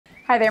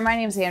Hi there, my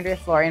name is Andrea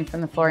Florian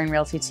from the Florian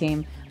Realty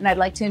team, and I'd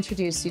like to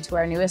introduce you to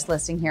our newest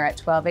listing here at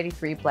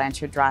 1283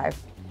 Blanshard Drive.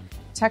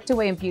 Tucked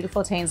away in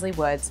beautiful Tansley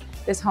woods,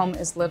 this home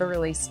is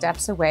literally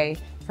steps away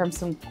from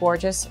some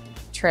gorgeous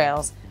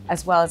trails,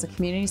 as well as a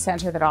community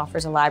center that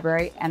offers a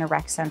library and a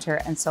rec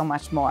center and so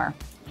much more.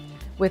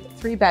 With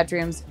 3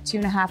 bedrooms,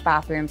 2.5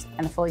 bathrooms,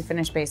 and a fully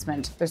finished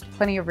basement, there's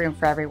plenty of room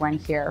for everyone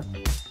here.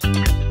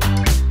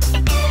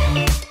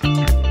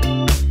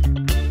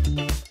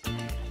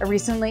 A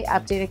recently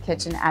updated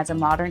kitchen adds a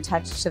modern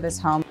touch to this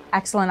home.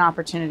 Excellent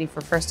opportunity for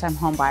first-time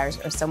home buyers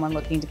or someone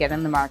looking to get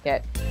in the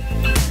market.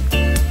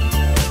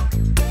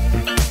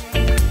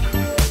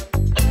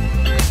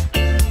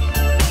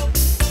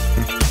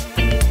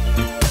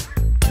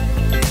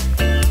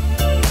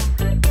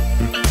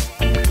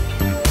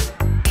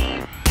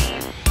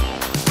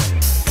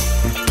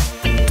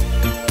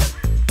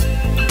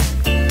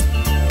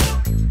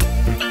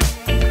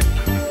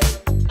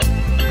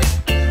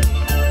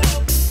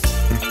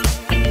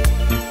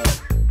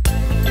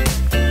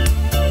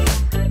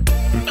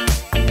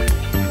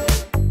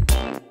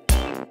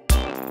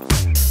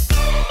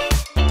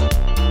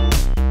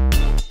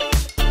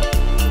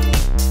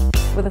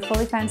 With a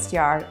fully fenced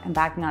yard and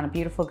backing on a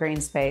beautiful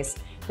green space,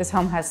 this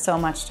home has so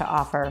much to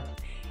offer.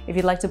 If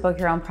you'd like to book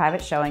your own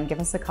private showing, give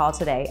us a call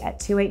today at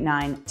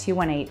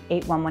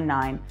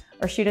 289-218-8119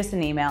 or shoot us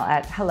an email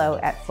at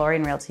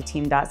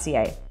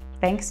hello@florianrealtyteam.ca.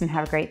 Thanks and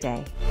have a great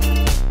day.